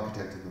and the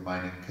architect of the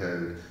mining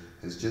code,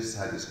 has just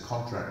had his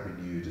contract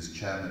renewed as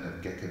chairman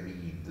of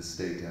Gekamin, the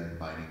state-owned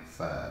mining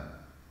firm.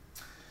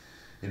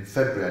 In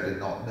February, I did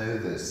not know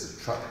this,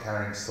 a truck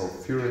carrying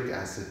sulfuric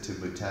acid to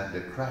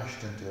Mutanda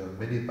crashed into a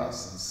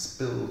minibus and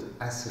spilled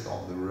acid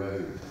on the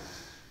road,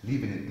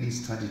 leaving at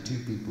least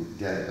 22 people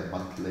dead. A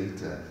month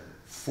later,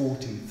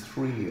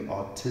 43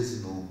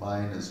 artisanal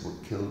miners were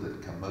killed at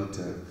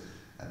Kamoto,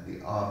 and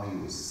the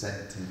army was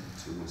sent in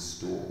to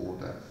restore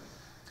order.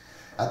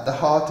 At the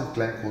heart of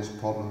Glencore's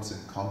problems in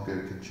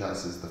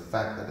Congo-Kinshasa is the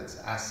fact that its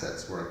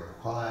assets were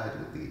acquired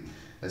with the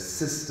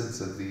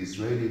assistance of the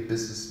Israeli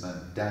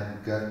businessman Dan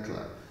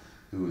Gertler,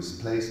 who was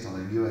placed on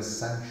a US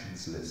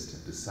sanctions list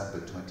in December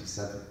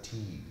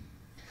 2017.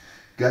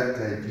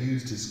 Gertler had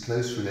used his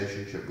close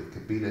relationship with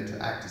Kabila to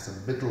act as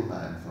a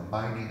middleman for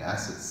mining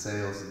asset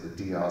sales in the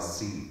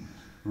DRC,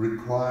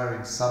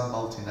 requiring some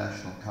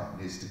multinational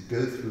companies to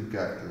go through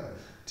Gertler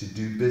to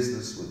do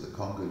business with the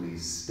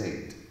Congolese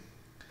state.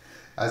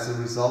 As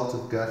a result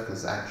of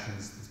Gertler's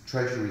actions, the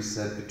Treasury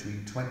said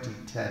between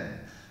 2010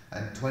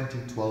 and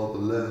 2012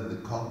 alone,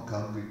 the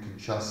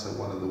Congo-Kinshasa,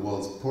 one of the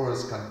world's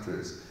poorest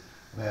countries,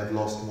 may have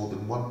lost more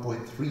than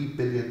 $1.3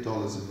 billion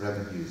in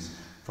revenues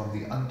from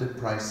the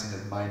underpricing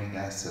of mining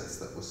assets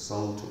that were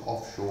sold to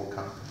offshore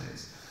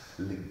companies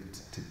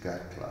linked to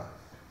Gertler.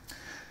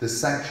 The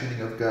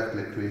sanctioning of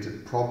Gertler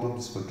created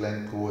problems for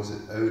Glencore as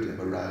it owed him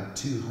around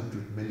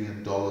 $200 million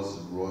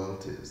in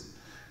royalties.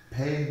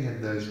 Paying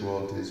him those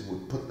royalties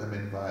would put them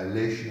in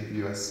violation of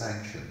US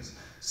sanctions,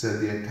 so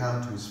the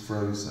account was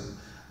frozen.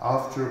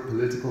 After a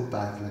political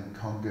battle in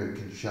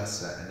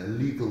Congo-Kinshasa and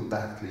a legal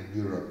battle in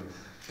Europe,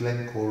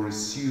 Glencore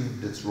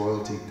resumed its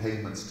royalty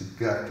payments to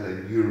Gertler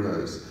in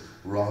euros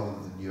rather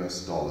than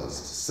US dollars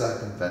to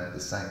circumvent the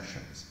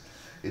sanctions.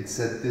 It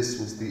said this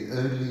was the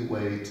only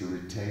way to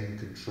retain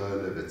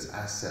control of its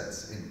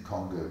assets in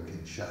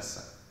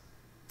Congo-Kinshasa.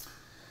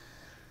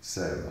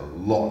 So a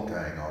lot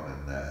going on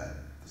in there.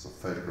 There's a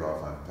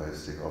photograph I'm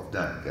posting of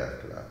Dan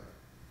Gertler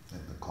in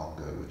the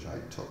Congo, which I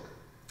took.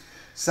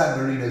 San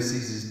Marino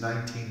seizes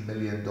 $19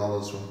 million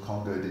from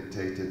Congo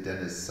dictator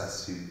Denis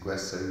Sassou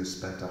Nguesso, who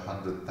spent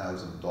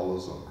 $100,000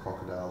 on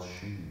crocodile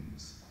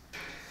sheens.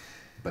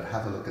 But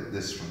have a look at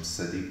this from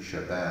Sadiq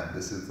Shaban.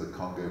 This is the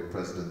Congo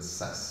President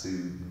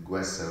Sassou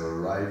Nguesso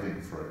arriving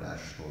for a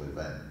national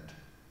event.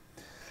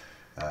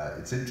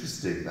 It's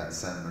interesting that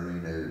San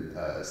Marino,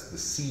 the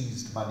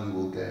seized money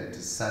will go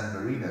into San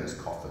Marino's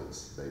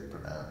coffers, they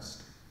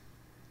pronounced.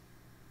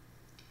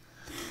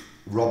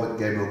 Robert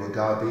Gabriel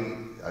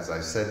Mugabe, as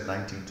I said,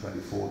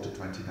 1924 to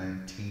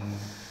 2019.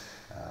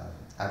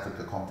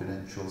 Africa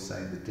Confidential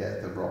saying the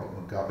death of Robert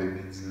Mugabe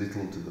means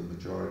little to the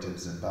majority of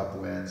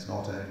Zimbabweans.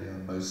 Not only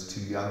are most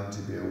too young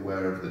to be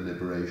aware of the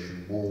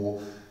Liberation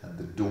War and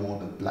the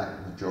dawn of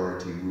black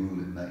majority rule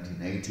in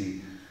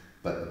 1980,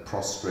 but the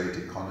prostrate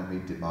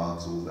economy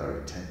demands all their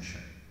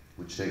attention.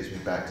 Which takes me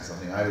back to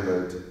something I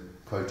wrote,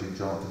 quoting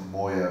Jonathan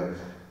Moyo.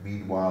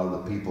 Meanwhile,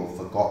 the people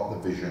forgot the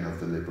vision of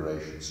the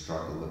liberation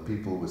struggle. The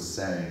people were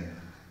saying,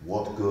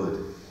 what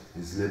good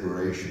is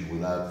liberation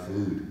without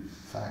food?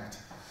 Fact.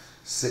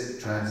 Sic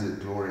transit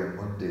gloria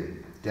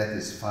mundi. Death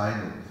is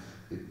final.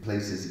 It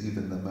places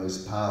even the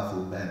most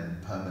powerful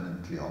men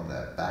permanently on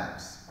their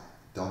backs.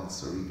 Don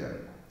Sirigo.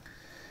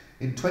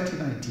 In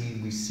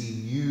 2019, we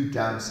see new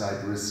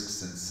downside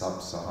risks in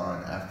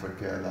sub-Saharan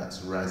Africa.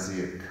 That's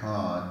Razia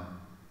Khan.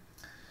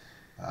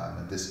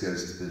 And this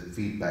goes to the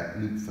feedback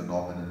loop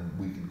phenomenon.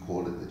 We can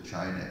call it the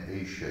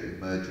China-Asia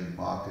emerging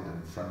market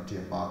and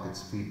frontier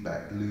markets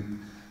feedback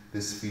loop.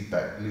 This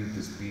feedback loop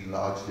has been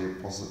largely a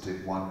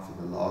positive one for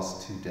the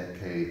last 2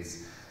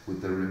 decades.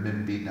 With the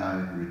renminbi now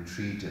in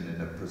retreat and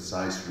in a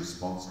precise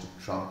response to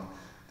Trump,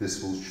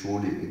 this will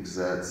surely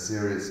exert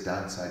serious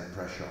downside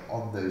pressure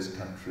on those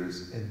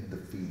countries in the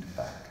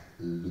feedback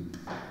loop.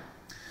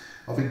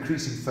 Of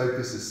increasing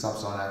focus is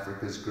Sub-Saharan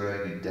Africa's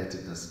growing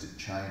indebtedness to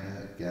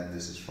China. Again,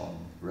 this is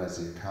from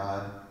Razia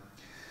Khan.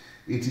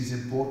 It is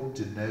important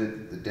to note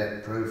that the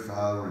debt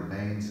profile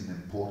remains an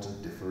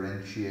important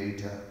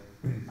differentiator.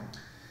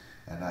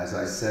 And as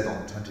I said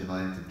on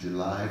 29th of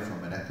July,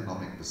 from an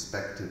economic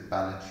perspective,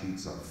 balance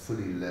sheets are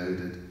fully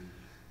loaded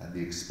and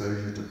the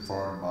exposure to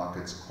foreign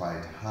markets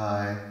quite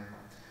high.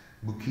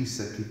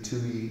 Mukisa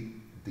Kitui,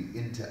 the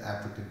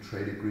Inter-African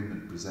Trade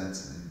Agreement,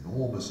 presents an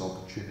enormous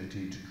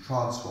opportunity to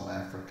transform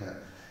Africa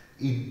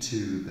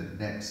into the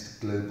next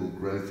global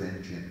growth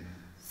engine.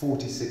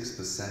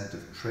 46%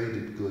 of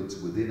traded goods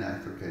within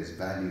Africa is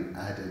value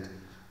added,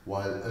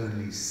 while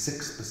only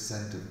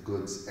 6% of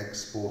goods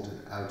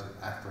exported out of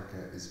Africa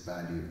is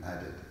value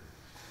added.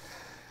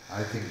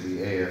 I think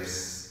the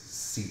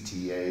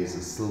AFCTA is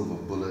a silver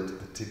bullet,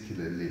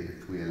 particularly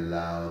if we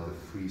allow the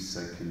free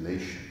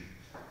circulation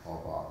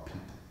of our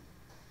people.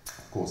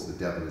 Of course, the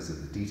devil is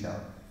in the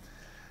detail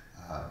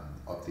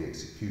of the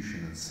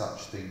execution, and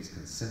such things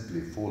can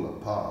simply fall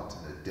apart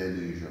in a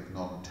deluge of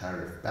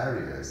non-tariff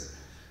barriers,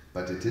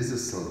 but it is a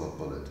silver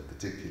bullet,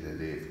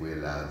 particularly if we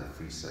allow the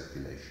free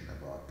circulation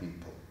of our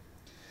people.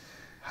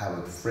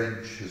 Howard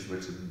French has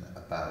written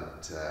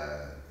about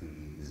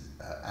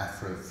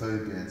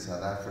Afrophobia in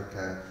South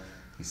Africa.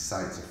 He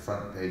cites a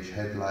front-page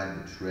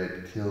headline which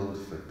read, "Killed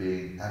for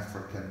being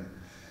African."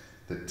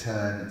 The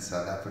turn in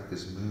South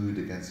Africa's mood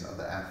against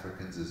other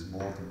Africans is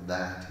more than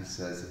that. He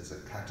says it's a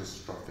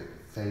catastrophic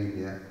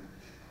failure.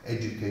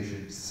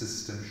 Education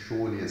system,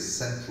 surely a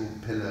central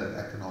pillar of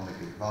economic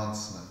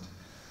advancement.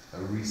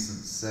 A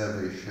recent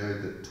survey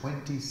showed that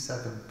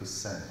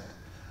 27%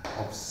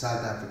 of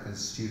South African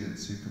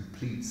students who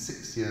complete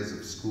 6 years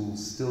of school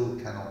still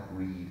cannot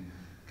read,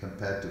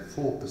 compared to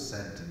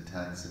 4% in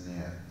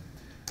Tanzania.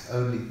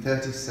 Only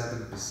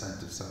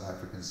 37% of South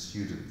African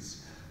students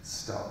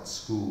start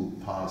school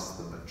past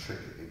the matric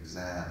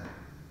exam.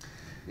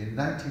 In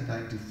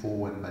 1994,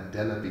 when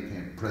Mandela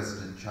became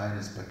president,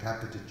 China's per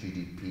capita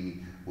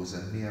GDP was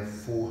a mere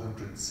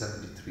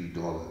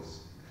 $473.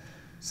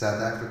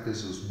 South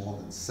Africa's was more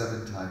than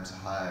 7 times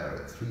higher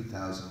at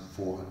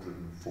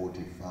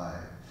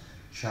 3,445.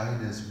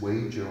 China's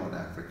wager on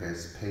Africa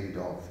has paid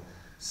off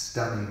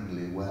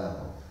stunningly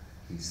well,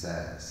 he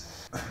says.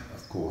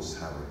 Of course,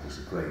 Howard was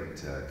a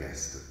great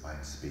guest at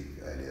Mind Speak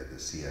earlier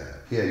this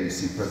year. Here you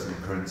see President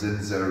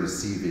Nkurunziza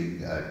receiving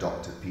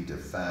Dr. Peter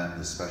Pham,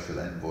 the Special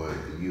Envoy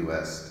of the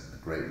US in the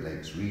Great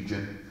Lakes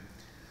region.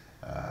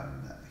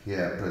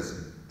 Here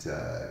President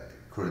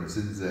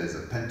Nkurunziza is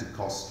a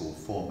Pentecostal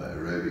former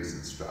aerobics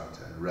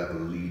instructor and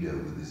rebel leader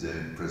with his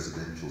own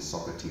presidential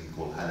soccer team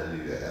called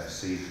Hallelujah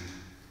FC.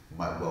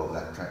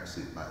 That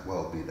tracksuit might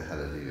well be the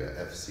Hallelujah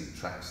FC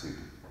tracksuit.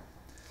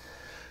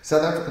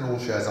 South African all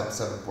shares up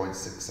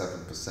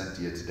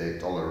 7.67% year-to-date,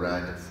 dollar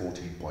rand at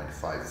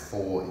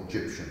 14.54,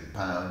 Egyptian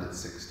pound at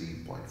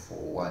 16.41,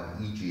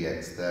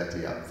 EGX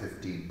 30 up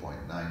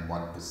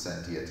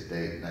 15.91%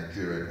 year-to-date,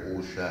 Nigerian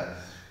all share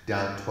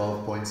down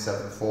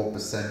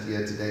 12.74%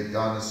 year-to-date,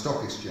 Ghana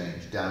Stock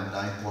Exchange down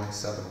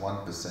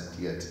 9.71%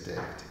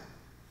 year-to-date.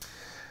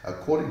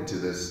 According to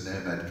this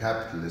nomad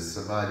capitalist,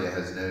 Somalia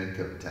has no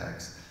income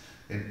tax,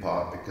 in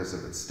part because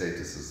of its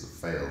status as a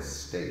failed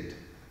state.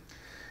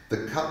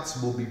 The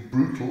cuts will be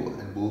brutal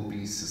and will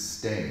be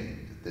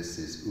sustained. This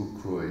is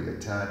Ukur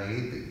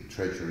Yatani, the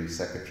Treasury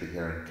Secretary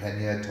here in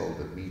Kenya, told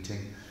a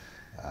meeting.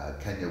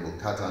 Kenya will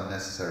cut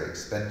unnecessary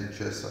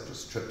expenditure such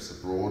as trips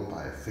abroad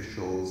by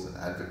officials and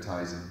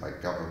advertising by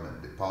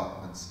government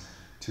departments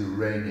to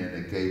rein in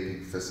a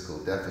gaping fiscal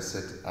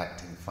deficit,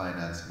 acting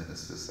finance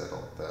minister said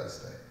on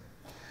Thursday.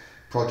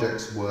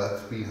 Projects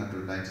worth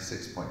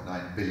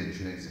 396.9 billion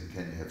shillings in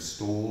Kenya have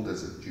stalled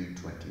as of June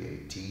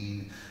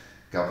 2018.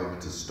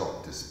 Government has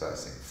stopped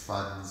dispersing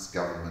funds.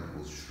 Government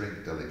will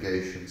shrink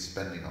delegation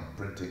spending on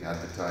printing,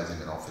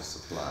 advertising and office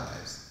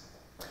supplies.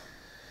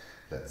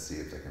 Let's see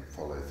if they can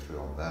follow through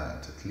on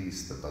that. At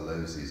least the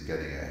Balozi is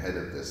getting ahead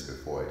of this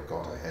before it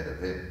got ahead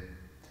of him.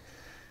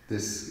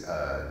 This,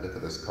 look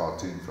at this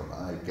cartoon from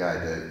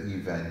iGuide,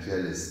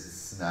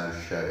 evangelists now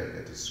showing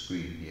at a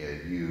screen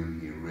near you.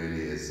 He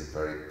really is a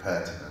very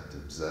pertinent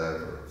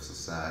observer of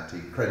society.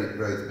 Credit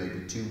growth may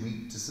be too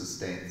weak to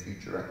sustain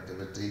future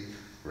activity.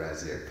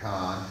 Razia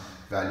Khan,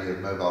 value of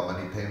mobile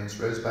money payments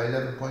rose by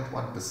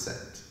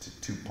 11.1%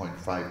 to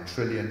 2.5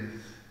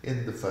 trillion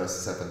in the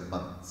first 7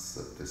 months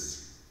of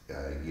this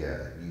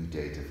year, new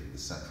data from the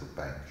central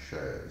bank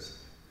shows.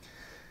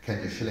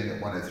 Kenya shilling at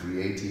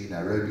 103.80,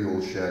 Nairobi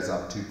all shares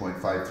up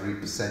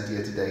 2.53%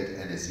 year to date,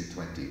 NSE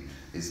 20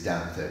 is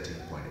down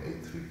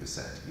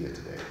 13.83% year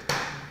to date.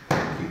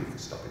 Thank you for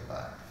stopping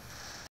by.